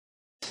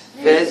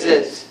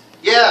Visit.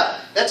 Yeah,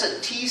 that's a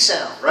T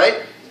sound,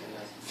 right?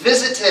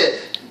 Visited.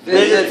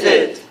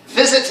 Visited.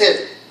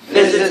 Visited.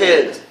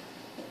 Visited.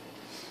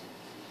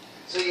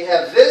 So you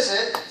have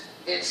visit,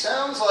 it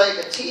sounds like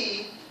a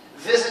T.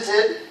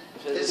 Visited,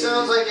 it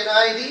sounds like an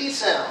ID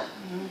sound.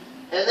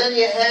 And then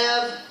you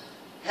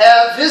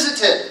have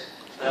visited.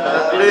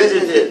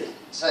 Visited.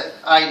 It's like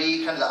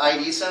ID, kind of the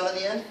ID sound at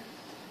the end.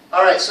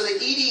 All right, so the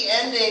ED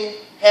ending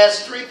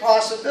has three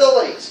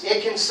possibilities.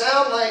 It can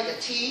sound like a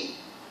T,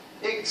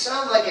 it can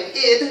sound like an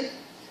id,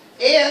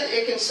 and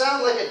it can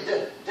sound like a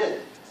d.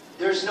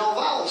 There's no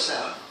vowel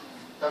sound.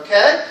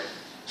 Okay?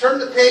 Turn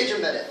the page a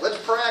minute. Let's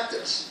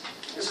practice.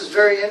 This is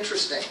very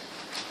interesting.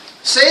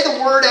 Say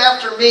the word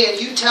after me and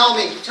you tell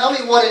me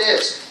what it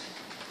is.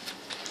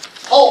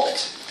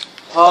 Hoped.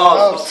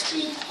 Hoped.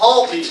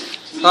 Hoped.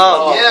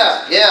 Hoped.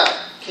 Yeah.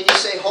 Can you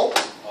say hope?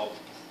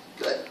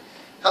 Good.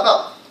 How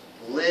about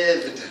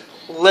lived?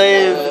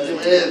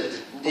 Lived.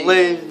 Lived.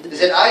 Lived.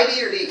 Is it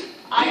ID or D?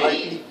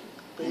 ID.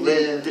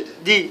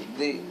 Lived. D.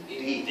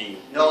 D.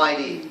 No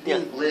ID. Yeah.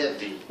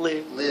 Lived.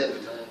 Lived.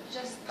 Lived.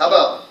 How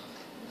about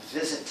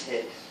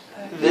visited?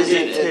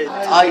 Visited.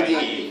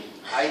 ID.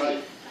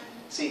 ID.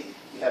 See,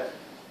 you have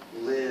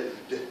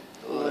lived.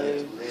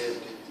 Lived.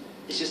 Lived.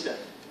 It's just a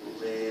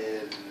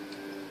lived.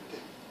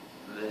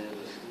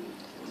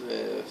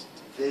 Lived.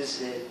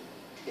 Visited.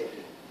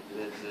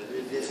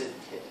 Revisited.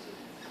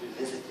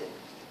 Visited.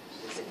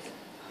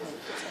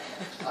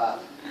 All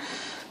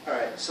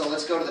right, so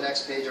let's go to the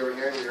next page over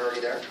here. We're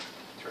already there.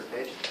 Turn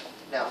page.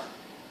 Now,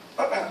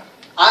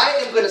 I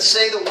am going to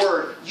say the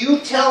word. You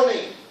tell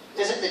me.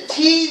 Is it the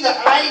T, the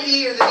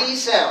ID, or the D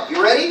sound?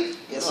 You ready?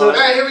 Yes, sir. All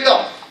right, here we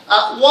go.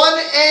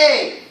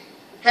 1A.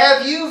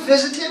 Have you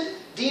visited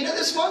Dina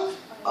this month?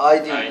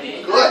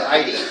 ID. Good.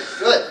 ID.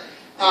 Good.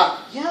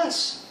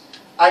 Yes.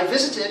 I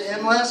visited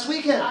him last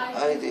weekend.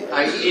 ID.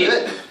 ID.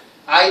 Good.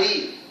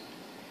 ID.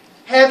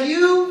 Have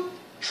you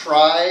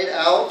tried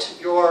out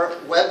your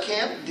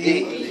webcam?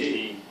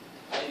 D.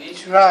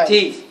 Try.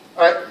 T.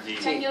 All right.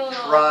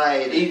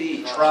 Tried.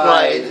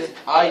 Tried.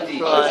 ID.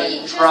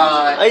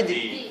 Tried.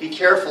 ID. Be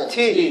careful.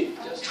 T.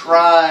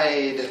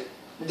 Tried.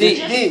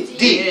 D.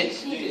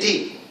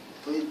 D.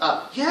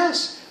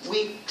 Yes,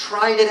 we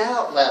tried it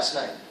out last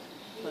night.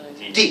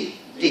 D.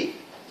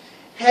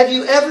 Have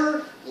you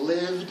ever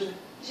lived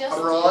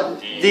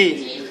abroad?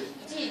 D.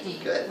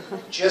 Good.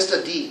 Just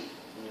a D.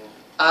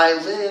 I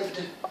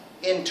lived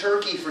in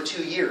Turkey for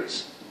 2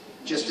 years.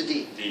 Just a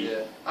D.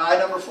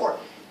 Number 4.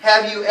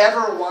 Have you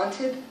ever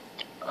wanted?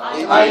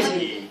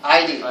 ID.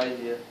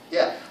 ID.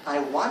 Yeah. I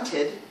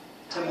wanted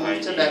to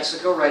move to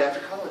Mexico right after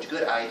college.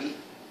 Good. ID.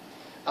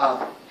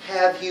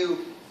 Have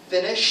you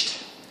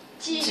finished?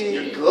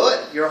 T.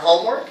 Good. Your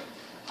homework?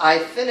 I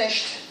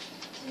finished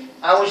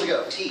hours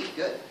ago. T.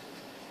 Good.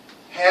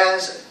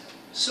 Has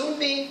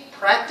Sunmi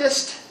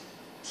practiced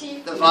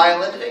the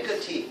violin today?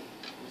 Good. T.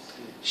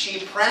 She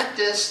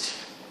practiced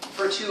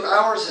for 2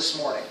 hours this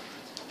morning.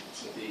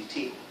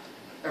 T.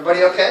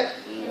 Everybody okay?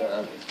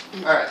 Yeah.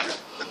 All right.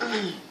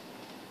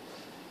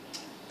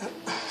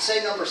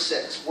 Say number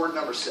 6. Word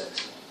number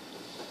 6.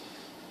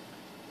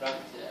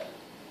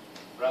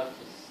 Practice.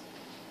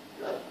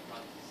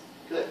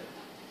 Good.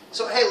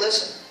 So, hey,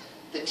 listen.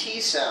 The T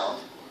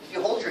sound, if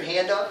you hold your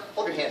hand up,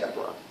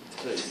 Rob.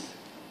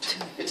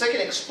 It's like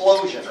an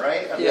explosion,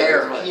 right? Of Yeah,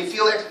 air. right. Can you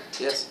feel it?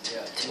 Yes.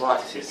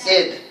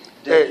 Id.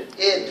 Id.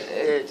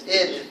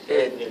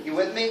 Id. You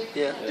with me?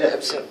 Yeah. D.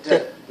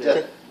 All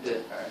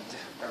right.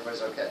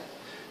 Everybody's okay?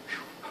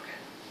 Okay.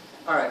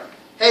 All right.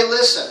 Hey,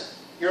 listen.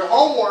 Your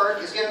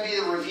homework is going to be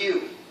the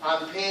review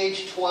on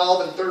page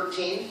 12 and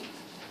 13.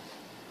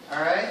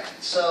 All right?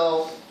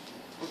 So,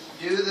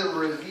 do the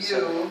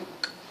review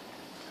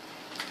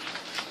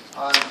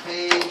on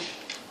page...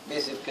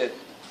 Piece of cake.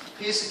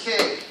 Piece of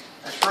cake.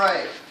 That's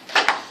right.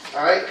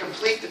 All right?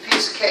 Complete the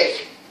piece of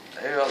cake.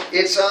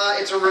 It's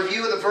a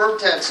review of the verb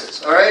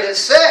tenses. All right? It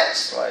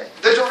says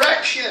the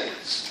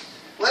directions.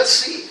 Let's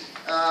see.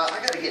 I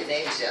got to get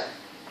names down.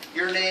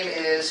 Your name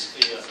is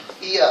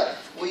Ia.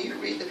 Will you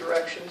read the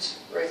directions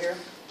right here?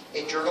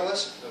 A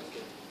journalist.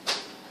 Okay.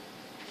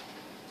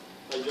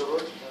 A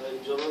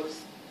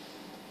journalist.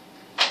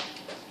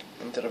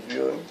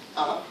 Interviewing.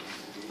 Uh-huh.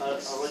 A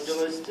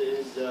journalist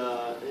is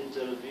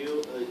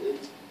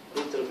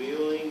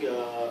interviewing a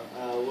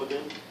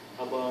woman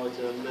about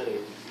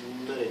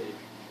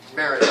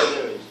marriage.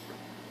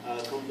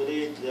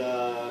 Complete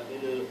the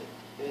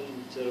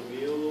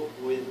interview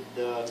with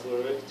the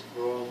correct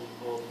form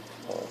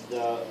of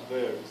the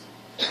verbs.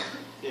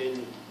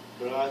 In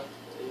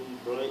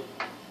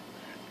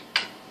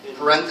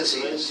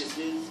parentheses,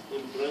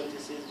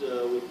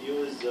 we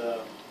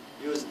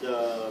use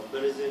the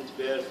present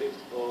perfect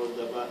or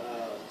the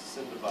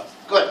simple past.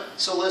 Good.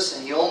 So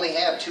listen, you only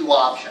have 2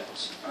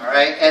 options. All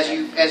right. As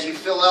you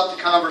fill out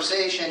the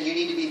conversation, you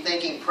need to be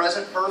thinking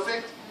present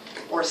perfect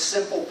or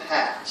simple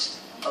past.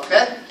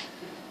 Okay.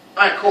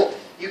 All right. Cool.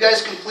 You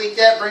guys complete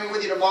that. Bring it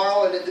with you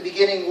tomorrow, and at the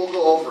beginning we'll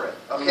go over it.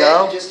 Okay.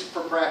 No. Just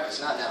for practice,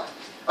 not now.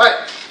 All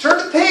right. Turn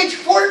to page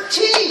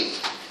 14.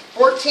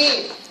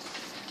 14.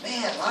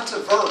 Man, lots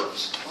Lots of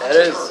verbs. That Lots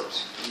is. of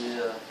verbs.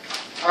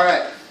 Yeah. All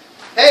right.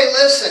 Hey,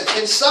 listen,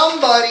 can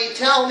somebody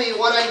tell me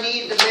what I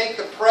need to make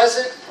the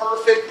present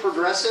perfect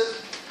progressive?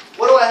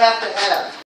 What do I have to have?